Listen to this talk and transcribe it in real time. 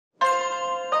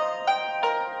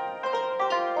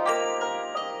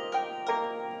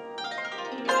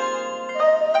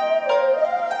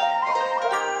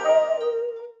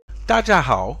大家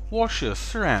好，我是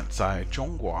Sirant 在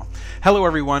中国. Hello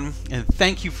everyone, and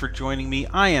thank you for joining me.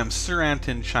 I am Sirant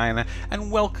in China, and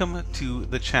welcome to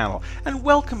the channel. And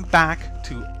welcome back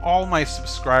to all my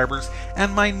subscribers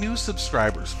and my new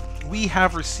subscribers. We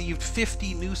have received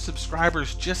 50 new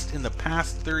subscribers just in the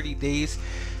past 30 days.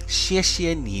 谢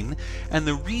谢您. And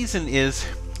the reason is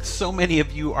so many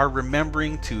of you are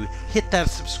remembering to hit that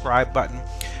subscribe button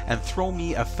and throw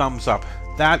me a thumbs up.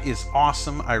 That is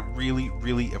awesome. I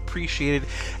really appreciate it.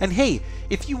 And hey,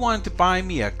 if you wanted to buy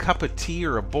me a cup of tea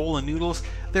or a bowl of noodles,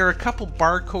 there are a couple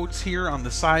barcodes here on the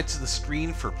sides of the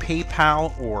screen for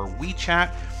PayPal or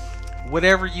WeChat.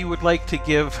 Whatever you would like to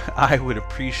give, I would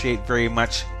appreciate very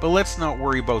much. But let's not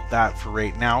worry about that for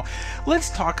right now.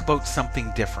 Let's talk about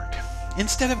something different.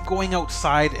 Instead of going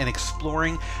outside and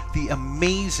exploring the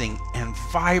amazing and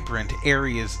vibrant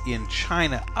areas in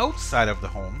China outside of the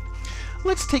home,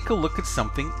 let's take a look at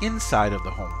something inside of the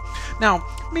home. Now,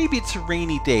 maybe it's a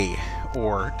rainy day,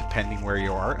 or, depending where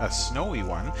you are, a snowy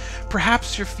one.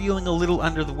 Perhaps you're feeling a little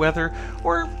under the weather,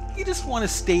 or you just want to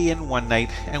stay in one night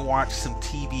and watch some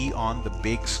TV on the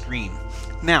big screen.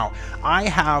 Now, I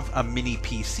have a mini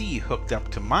PC hooked up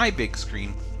to my big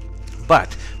screen,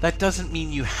 but that doesn't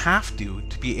mean you have to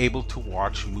be able to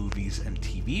watch movies and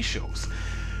TV shows.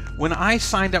 When I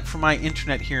signed up for my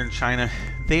internet here in China,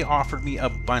 they offered me a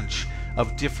bunch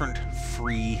of different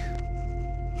free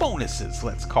bonuses,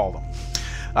 let's call them.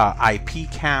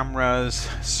 IP cameras,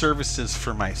 services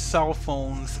for my cell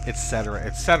phones, etc.,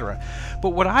 etc.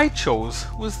 But what I chose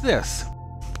was this,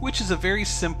 which is a very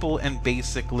simple and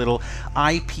basic little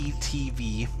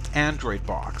IPTV Android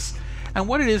box. And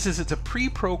what it is it's a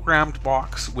pre-programmed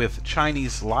box with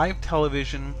Chinese live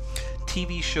television,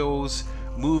 TV shows,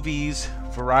 movies,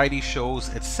 variety shows,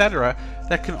 etc.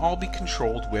 that can all be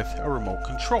controlled with a remote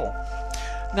control.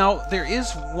 Now, there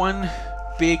is one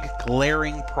big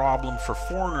glaring problem for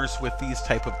foreigners with these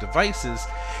type of devices,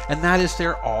 and that is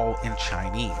they're all in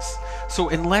Chinese. So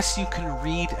unless you can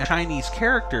read Chinese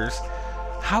characters,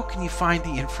 how can you find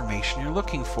the information you're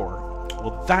looking for?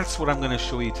 Well, that's what I'm going to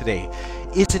show you today.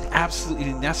 Is it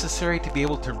absolutely necessary to be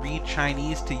able to read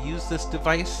Chinese to use this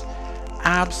device?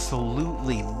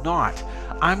 Absolutely not.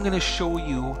 I'm going to show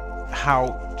you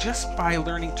how, just by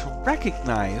learning to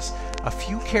recognize a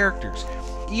few characters,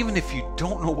 even if you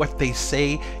don't know what they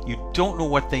say, you don't know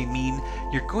what they mean,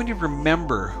 you're going to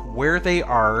remember where they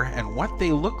are and what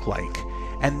they look like,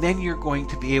 and then you're going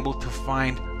to be able to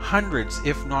find hundreds,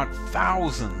 if not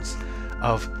thousands,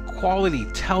 of quality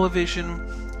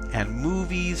television and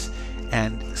movies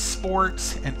and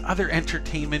sports and other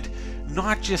entertainment,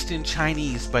 not just in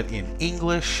Chinese, but in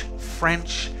English,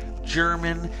 French,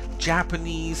 German,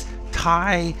 Japanese,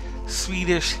 Thai,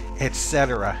 Swedish,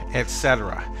 etc.,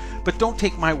 etc. But don't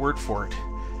take my word for it.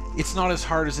 It's not as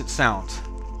hard as it sounds.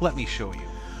 Let me show you.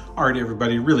 Alright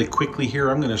everybody, really quickly here,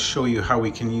 I'm going to show you how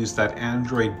we can use that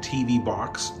Android TV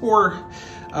box, or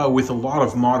with a lot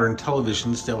of modern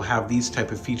televisions, they'll have these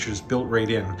type of features built right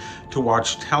in to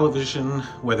watch television,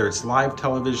 whether it's live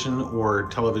television or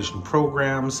television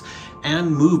programs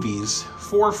and movies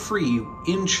for free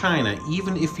in China,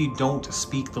 even if you don't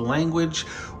speak the language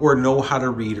or know how to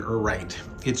read or write.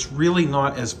 It's really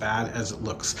not as bad as it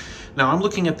looks. Now, I'm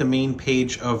looking at the main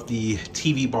page of the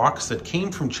TV box that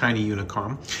came from China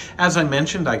Unicom. As I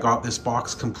mentioned, I got this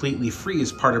box completely free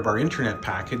as part of our internet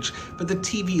package, but the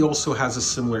TV also has a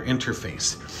similar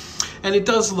interface. And it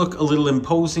does look a little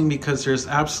imposing because there's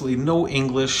absolutely no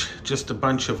English, just a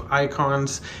bunch of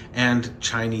icons and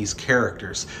Chinese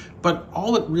characters. But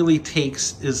all it really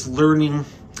takes is learning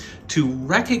to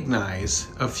recognize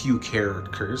a few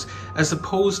characters as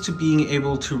opposed to being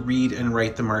able to read and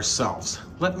write them ourselves.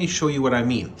 Let me show you what I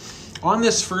mean. On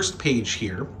this first page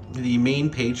here, the main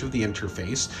page of the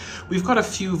interface, we've got a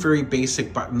few very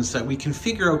basic buttons that we can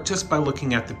figure out just by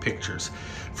looking at the pictures.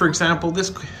 For example,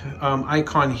 this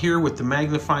icon here with the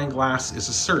magnifying glass is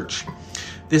a search.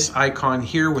 This icon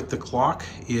here with the clock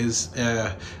is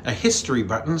a history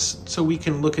button, so we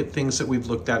can look at things that we've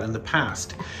looked at in the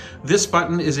past. This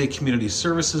button is a community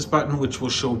services button, which will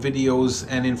show videos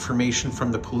and information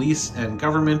from the police and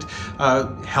government,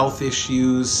 health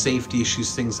issues, safety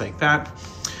issues, things like that.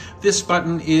 This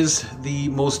button is the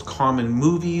most common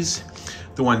movies.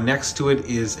 The one next to it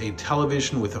is a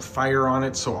television with a fire on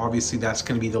it, so obviously that's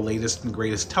going to be the latest and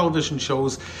greatest television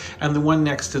shows. And the one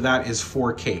next to that is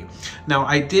 4K. Now,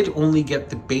 I did only get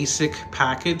the basic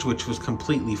package, which was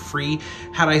completely free.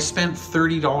 Had I spent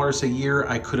 $30 a year,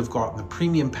 I could have gotten the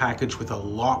premium package with a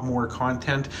lot more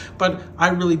content, but I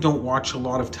really don't watch a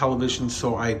lot of television,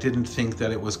 so I didn't think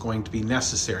that it was going to be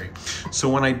necessary. So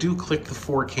when I do click the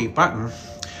 4K button,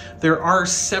 there are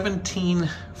 17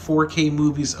 4K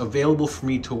movies available for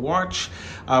me to watch.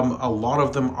 A lot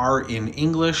of them are in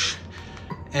English.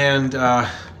 And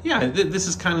yeah, this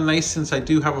is kind of nice since I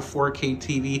do have a 4K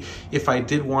TV. If I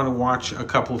did want to watch a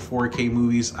couple of 4K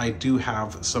movies, I do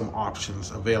have some options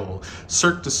available.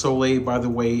 Cirque du Soleil, by the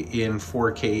way, in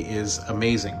 4K is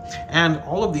amazing. And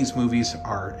all of these movies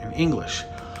are in English.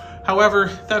 However,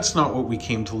 that's not what we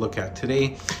came to look at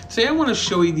today. Today I want to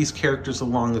show you these characters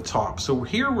along the top. So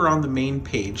here we're on the main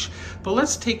page, but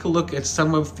let's take a look at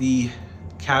some of the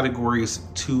categories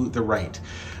to the right.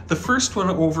 The first one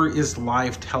over is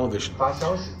live television.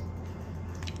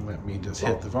 Let me just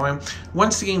hit the volume.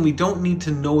 Once again, we don't need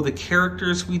to know the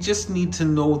characters. We just need to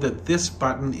know that this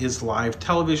button is live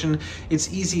television.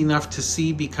 It's easy enough to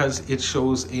see because it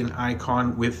shows an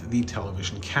icon with the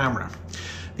television camera.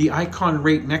 The icon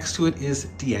right next to it is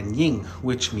Dianying,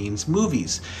 which means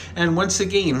movies. And once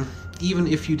again, even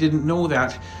if you didn't know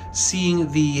that, seeing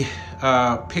the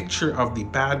picture of the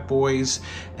Bad Boys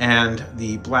and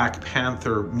the Black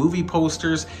Panther movie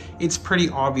posters, it's pretty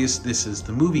obvious this is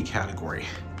the movie category.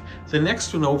 The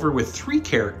next one over with 3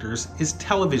 characters is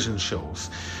television shows.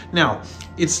 Now,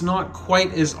 it's not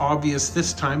quite as obvious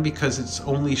this time because it's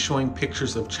only showing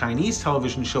pictures of Chinese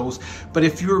television shows, but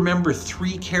if you remember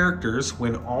 3 characters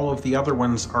when all of the other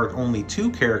ones are only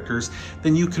 2 characters,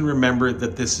 then you can remember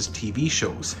that this is TV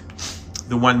shows.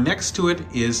 The one next to it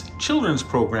is children's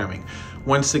programming.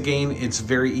 Once again, it's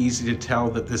very easy to tell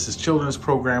that this is children's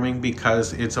programming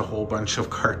because it's a whole bunch of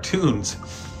cartoons.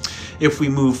 If we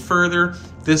move further,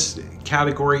 this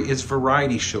category is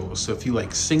variety shows. So if you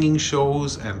like singing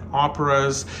shows and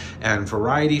operas and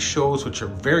variety shows, which are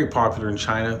very popular in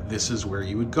China, this is where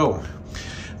you would go.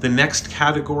 The next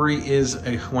category is,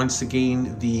 once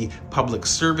again, the public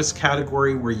service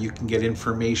category, where you can get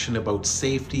information about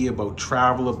safety, about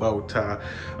travel, about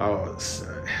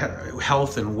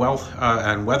health and wealth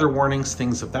and weather warnings,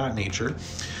 things of that nature.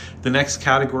 The next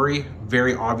category,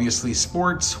 very obviously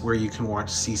sports, where you can watch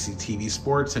CCTV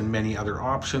sports and many other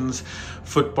options.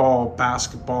 Football,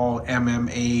 basketball,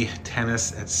 MMA,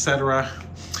 tennis, etc.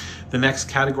 The next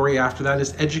category after that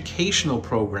is educational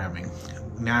programming.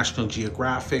 National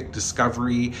Geographic,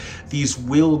 Discovery. These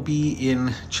will be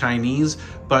in Chinese,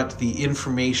 but the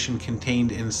information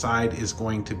contained inside is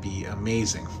going to be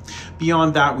amazing.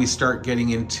 Beyond that, we start getting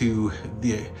into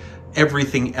the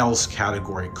everything else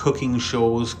category. Cooking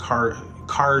shows,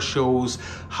 car shows,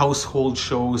 household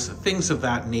shows, things of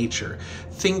that nature.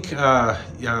 Think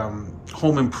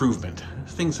home improvement,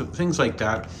 things like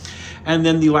that. And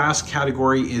then the last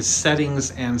category is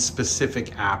settings and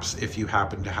specific apps if you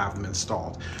happen to have them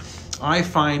installed. I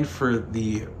find for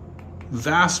the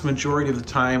vast majority of the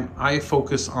time, I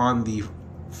focus on the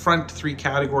front 3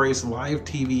 categories: live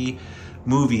TV,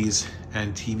 movies,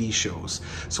 and TV shows.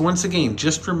 So once again,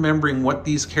 just remembering what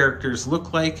these characters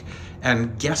look like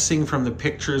and guessing from the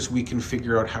pictures, we can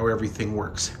figure out how everything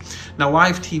works. Now,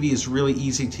 live TV is really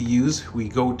easy to use. We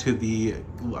go to the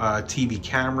TV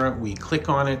camera, we click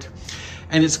on it,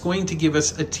 and it's going to give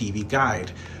us a TV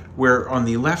guide, where on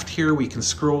the left here we can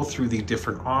scroll through the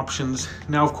different options.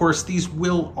 Now, of course, these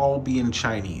will all be in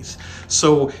Chinese,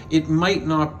 so it might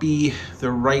not be the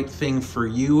right thing for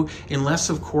you unless,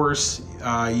 of course,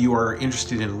 you are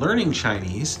interested in learning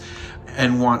Chinese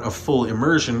and want a full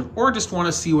immersion, or just want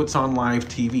to see what's on live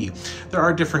TV. There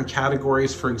are different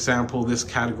categories. For example, this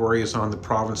category is on the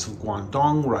province of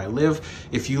Guangdong, where I live.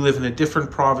 If you live in a different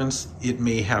province, it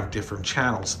may have different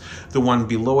channels. The one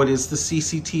below it is the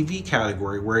CCTV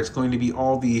category, where it's going to be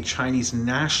all the Chinese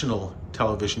national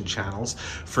television channels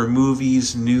for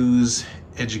movies, news,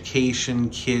 education,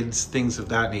 kids, things of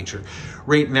that nature.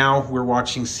 Right now we're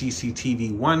watching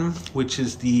CCTV 1, which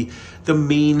is the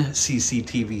main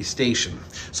CCTV station.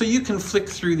 So you can flick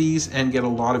through these and get a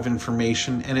lot of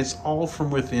information, and it's all from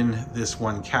within this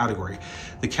one category.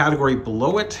 The category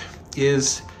below it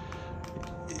is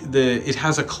it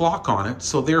has a clock on it,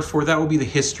 so therefore that will be the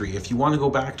history. If you want to go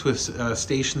back to a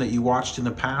station that you watched in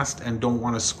the past and don't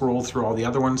want to scroll through all the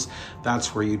other ones,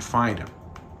 that's where you'd find it.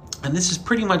 And this is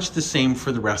pretty much the same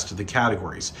for the rest of the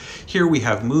categories. Here we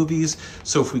have movies,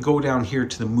 so if we go down here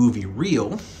to the movie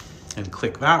reel and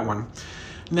click that one,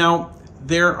 now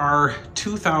there are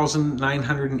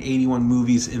 2,981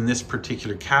 movies in this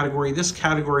particular category. This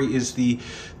category is the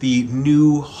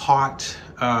new hot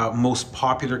most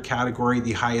popular category,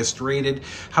 the highest rated.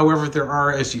 However, there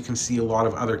are, as you can see, a lot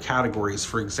of other categories.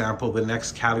 For example, the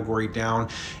next category down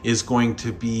is going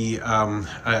to be,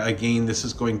 again, this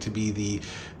is going to be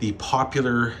the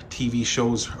popular TV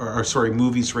shows, or sorry,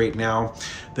 movies right now.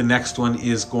 The next one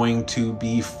is going to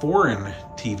be foreign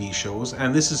TV shows,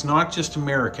 and this is not just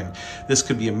American. This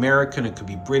could be American, it could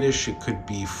be British, it could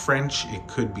be French, it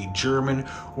could be German,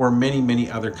 or many,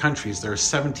 many other countries. There are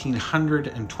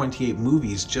 1,728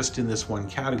 movies just in this one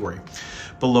category.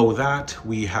 Below that,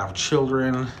 we have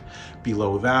children.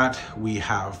 Below that, we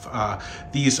have,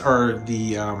 these are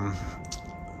the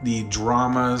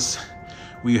dramas.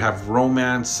 We have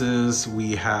romances,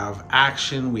 we have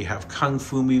action, we have kung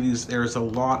fu movies. There's a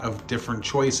lot of different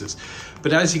choices.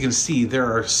 But as you can see, there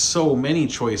are so many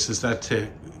choices that to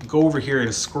go over here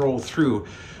and scroll through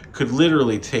could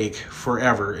literally take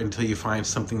forever until you find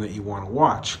something that you want to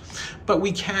watch. But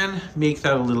we can make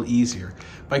that a little easier.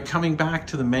 By coming back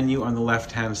to the menu on the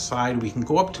left-hand side, we can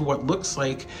go up to what looks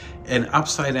like an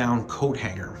upside-down coat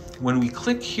hanger. When we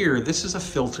click here, this is a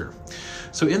filter.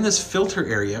 So in this filter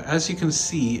area, as you can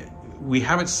see, we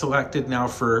have it selected now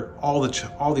for all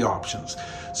the options.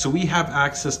 So we have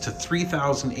access to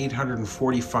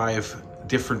 3,845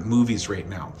 different movies right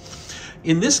now.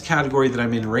 In this category that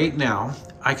I'm in right now,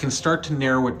 I can start to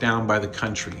narrow it down by the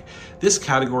country. This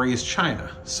category is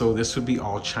China, so this would be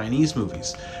all Chinese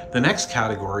movies. The next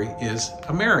category is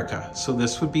America, so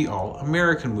this would be all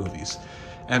American movies,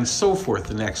 and so forth.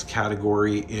 The next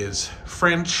category is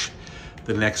French.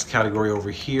 The next category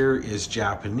over here is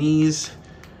Japanese,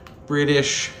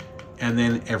 British, and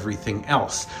then everything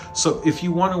else. So if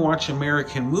you want to watch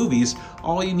American movies,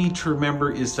 all you need to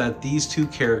remember is that these two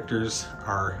characters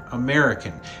are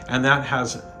American, and that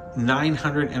has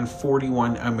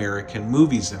 941 American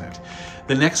movies in it.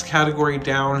 The next category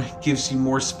down gives you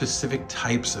more specific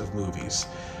types of movies.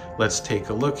 Let's take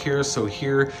a look here. So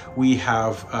here we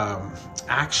have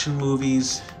action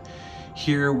movies.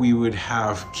 Here we would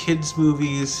have kids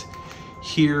movies.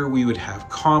 Here we would have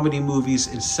comedy movies,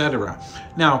 etc.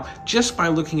 Now, just by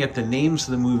looking at the names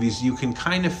of the movies, you can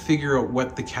kind of figure out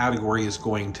what the category is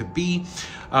going to be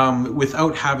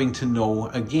without having to know,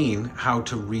 again, how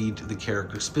to read the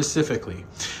character specifically.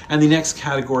 And the next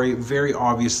category, very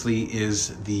obviously,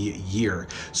 is the year.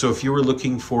 So if you were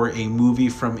looking for a movie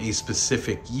from a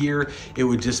specific year, it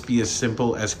would just be as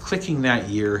simple as clicking that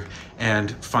year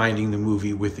and finding the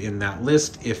movie within that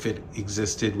list if it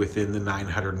existed within the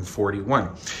 941.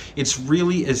 It's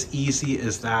really as easy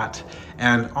as that,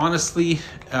 and honestly,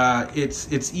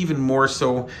 it's even more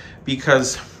so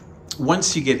because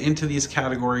once you get into these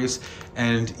categories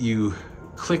and you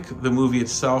click the movie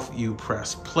itself, you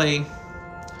press play,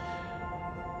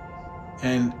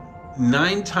 and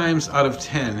 9 times out of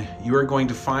 10, you are going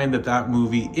to find that that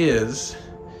movie is,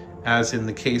 as in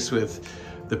the case with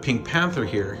the Pink Panther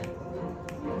here,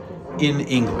 in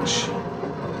English.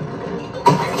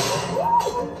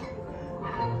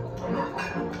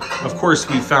 Of course,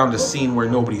 we found a scene where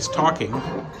nobody's talking.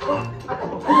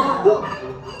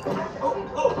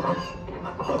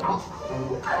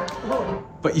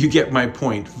 But you get my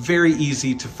point. Very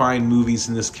easy to find movies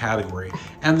in this category.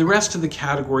 And the rest of the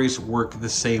categories work the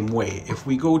same way. If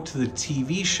we go to the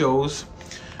TV shows,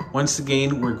 once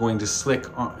again, we're going to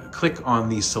click on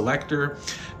the selector.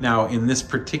 Now, in this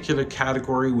particular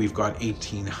category, we've got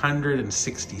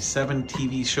 1,867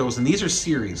 TV shows, and these are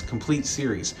series, complete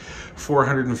series.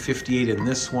 458 in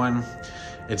this one,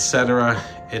 etc.,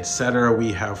 etc.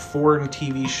 We have foreign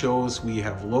TV shows, we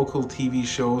have local TV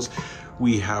shows,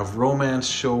 we have romance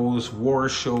shows, war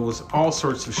shows, all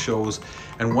sorts of shows.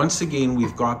 And once again,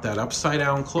 we've got that upside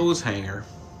down clothes hanger,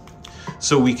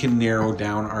 so we can narrow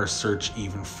down our search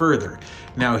even further.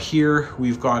 Now here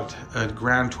we've got a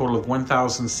grand total of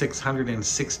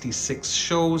 1,666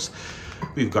 shows.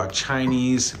 We've got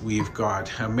Chinese, we've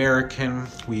got American,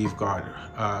 we've got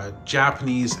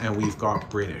Japanese, and we've got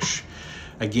British.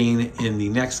 Again, in the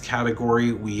next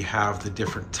category, we have the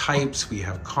different types. We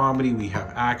have comedy, we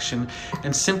have action,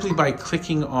 and simply by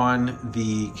clicking on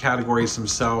the categories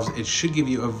themselves, it should give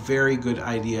you a very good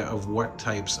idea of what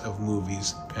types of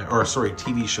movies, or sorry,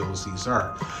 TV shows these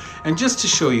are. And just to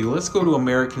show you, let's go to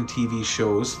American TV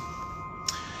shows,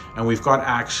 and we've got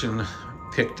action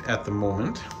picked at the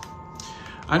moment.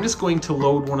 I'm just going to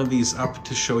load one of these up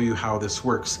to show you how this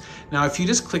works. Now, if you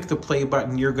just click the play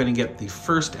button, you're going to get the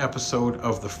first episode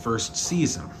of the first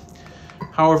season.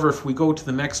 However, if we go to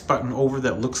the next button over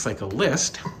that looks like a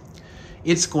list,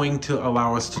 it's going to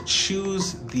allow us to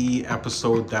choose the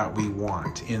episode that we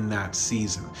want in that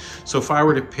season. So if I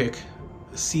were to pick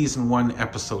season 1,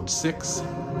 episode 6.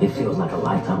 It feels like a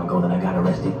lifetime ago that I got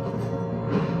arrested.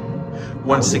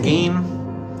 Once again,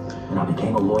 and I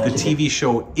became a lawyer. the TV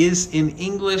show is in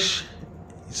English,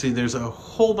 See, there's a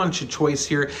whole bunch of choice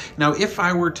here. Now, if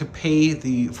I were to pay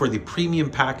for the premium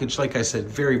package, like I said,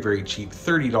 very, very cheap,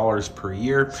 $30 per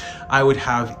year, I would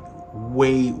have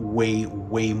way, way,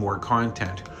 way more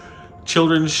content.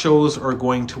 Children's shows are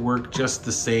going to work just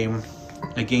the same.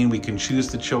 Again, we can choose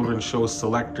the children's show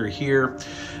selector here.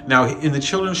 Now, in the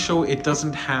children's show, it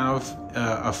doesn't have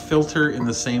a filter in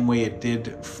the same way it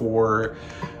did for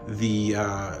the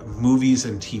movies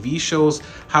and TV shows.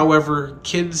 However,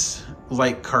 kids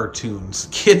like cartoons.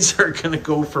 Kids are going to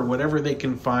go for whatever they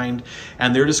can find,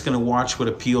 and they're just going to watch what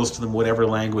appeals to them, whatever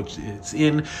language it's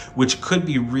in, which could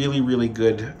be really, really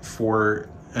good for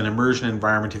an immersion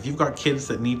environment. If you've got kids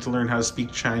that need to learn how to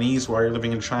speak Chinese while you're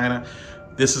living in China,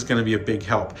 this is going to be a big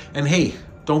help. And hey,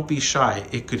 don't be shy.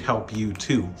 It could help you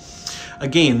too.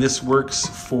 Again, this works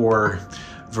for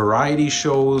variety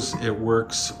shows. It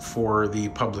works for the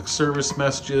public service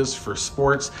messages, for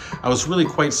sports. I was really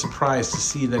quite surprised to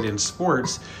see that in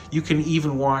sports, you can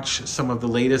even watch some of the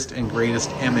latest and greatest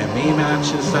MMA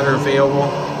matches that are available.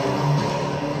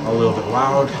 A little bit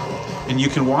loud. And you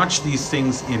can watch these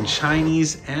things in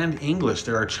Chinese and English.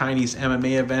 There are Chinese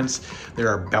MMA events. There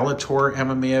are Bellator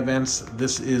MMA events.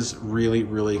 This is really,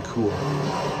 really cool.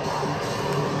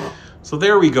 So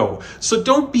there we go. So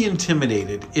don't be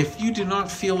intimidated. If you do not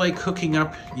feel like hooking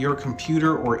up your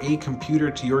computer or a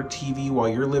computer to your TV while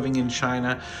you're living in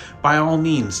China, by all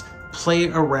means, play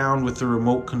around with the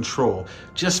remote control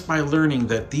just by learning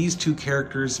that these two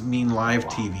characters mean live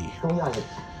TV.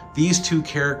 These two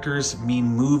characters mean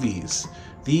movies.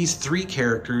 These three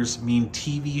characters mean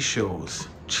TV shows,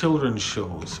 children's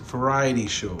shows, variety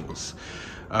shows,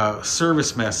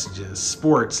 service messages,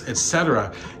 sports,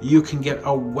 etc. You can get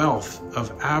a wealth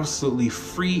of absolutely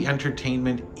free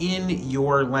entertainment in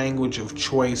your language of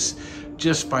choice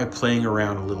just by playing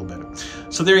around a little bit.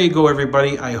 So there you go,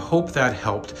 everybody. I hope that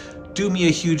helped. Do me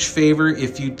a huge favor,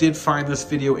 if you did find this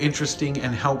video interesting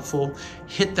and helpful,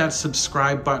 hit that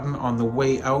subscribe button on the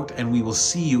way out, and we will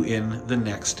see you in the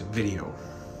next video.